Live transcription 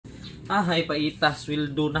Hay paita,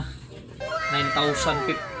 sweldo na.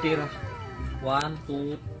 9,050 ra. 1,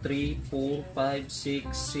 2, 3, 4, 5,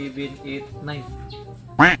 6, 7, 8,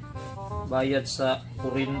 9. Bayad sa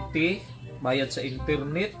kuryente, bayad sa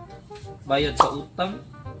internet, bayad sa utang.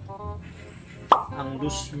 Ang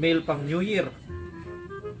 2,000 pang New Year.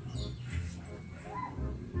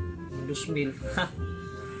 2,000.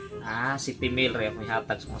 Si Timil rin may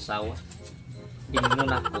hatag sa asawa. Inno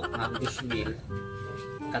na ko ang 2,000.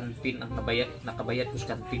 Kantin ang nakabayad ko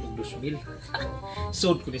sa kantin ng 2,000.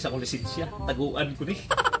 Sold ko ni sa akong lisensya. Taguan ko ni.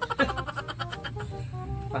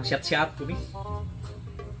 Pang shot-shot ko ni.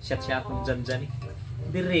 Shot-shot ng dyan ni.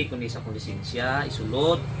 Dire ko ni sa akong lisensya.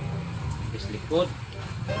 Isulod. Islikod.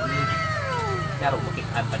 Kaya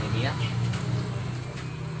makikaan pa niya.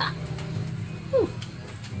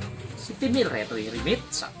 Si Timil reto yung remit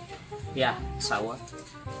sa asawa.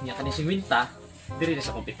 Niya ka ni si Winta. Diri na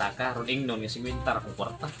sa kumpitaka, ron ingnon nga si Wintar akong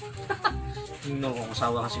kwarta. Ingnon kong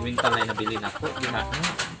asawa nga si Wintar na nabili na ako.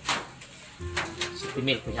 Si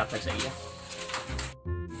Timil ko hatag sa iya.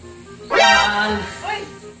 Uy!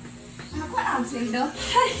 Ako ang sildo?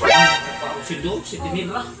 Ang sildo? Si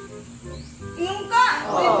Timil ra. Ingong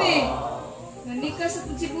ka, bebe. Nani ka sa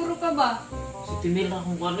siguro ka ba? Si Timil ra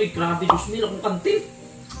akong kuwan. Uy, grabe 2,000 akong kantin.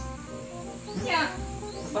 Niya.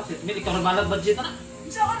 Ba, si Timil, ikaw na balag budget na.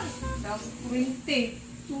 Saan? Kuryente,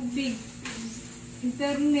 tubig,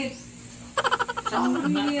 internet.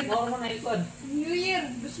 New Year. New Year.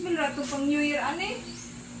 2,000 rato pang New Year, ane?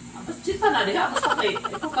 Budget pa na diha. Basta kay,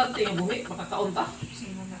 ito kantin yung buhi. Makakaunta.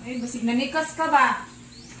 Basig nanikas ka ba?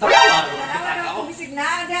 Tawa. Basig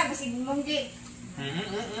na ada, basig munggi.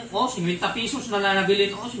 50 pesos na lang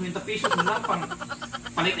nabilin. 50 pesos na lang pang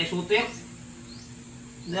palit ay suter.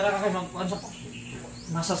 Dara ka kayo magpuan sa po.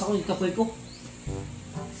 Masas ako yung kapoy ko.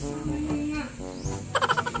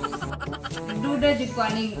 Duda jud ko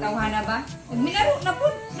aning tawhana ba? Minaro na po.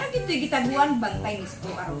 Nagitoy gitaguan bantay ni ko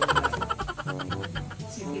araw.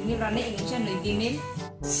 Si Dimil ra na ingon siya no Dimil.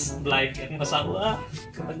 Blind ang masawa.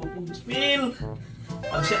 Katago kong spill.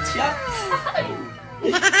 Ang shot.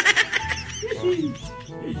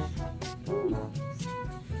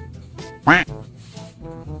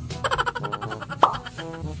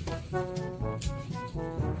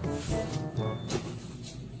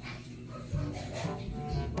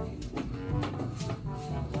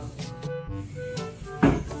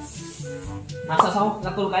 Nasa saw,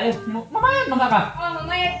 natul kayo. Mamayad mga ka.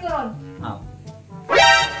 Mamayad ko ron.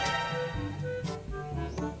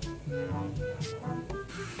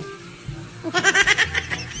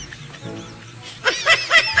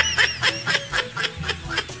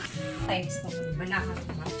 Thanks po. Banahan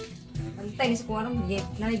ko ba? Thanks ko anong yet.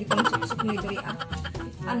 Nalagi pang suksok ni Dri ah.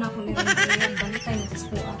 Anak ko ni Dri ang bantay ni sa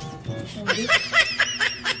ko ah. Hindi.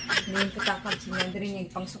 Ngayon katakag si Dri niya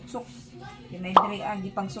ipang suksok. Yung Dri ah,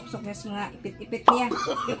 ipang suksok niya sa mga ipit-ipit niya.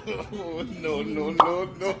 No.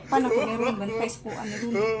 Paano ko meron bantay sa ko ano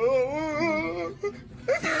rin.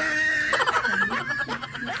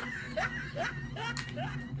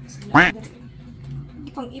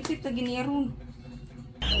 Ipang ipit na giniyaron.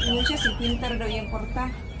 Ngayon siya, 50 daw yung porta.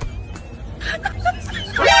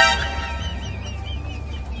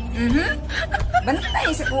 Bantay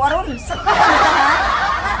sa kuwaron. Sa kuwaron ka ha?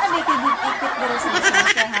 Naanay kayo ipit daw sa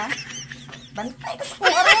lisensya ha? Bantay ka sa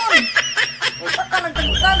kuwaron. Upa ka,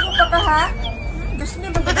 nagtago pa ka ha? Gusto niyo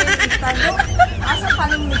ba gawin yung itago? Asa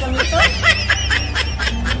paano mo gamito?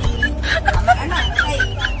 Anak, ay,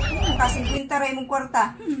 ka 50 rin mong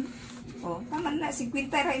kwarta. Tama na, 50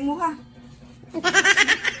 rin mo ha.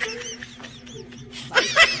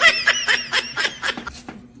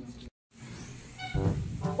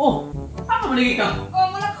 Apa lagi ka?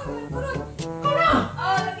 Wala ka. Kuna!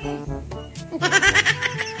 Lagi.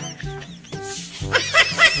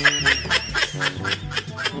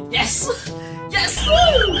 Yes!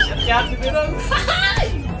 Woo! Siap-siap si Birong.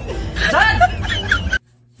 Jan!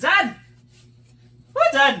 Jan!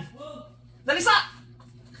 Dalisa!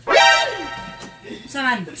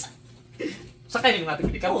 Saan? Sakay na yung natin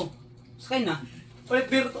hindi ka mo. Sakay na. Ulit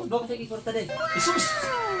beer to. Bawa ko sa ikwarta din. Isus!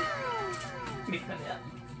 Klik na niya.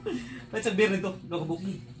 Ulit sa beer nito. Bawa ka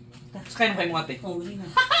buki. Sakay na kayo mga ate. Guli na.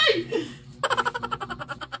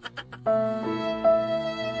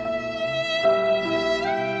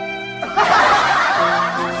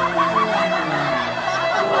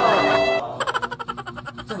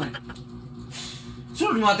 Saan?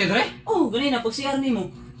 Sunod mo ate Dre? Guli na. Pag CR ni mo.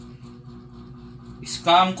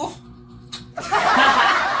 Scam ko.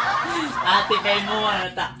 Ate kay mo, ano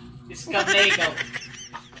ta? Scam na ikaw.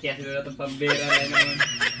 Kaya sila na itong pambera na naman.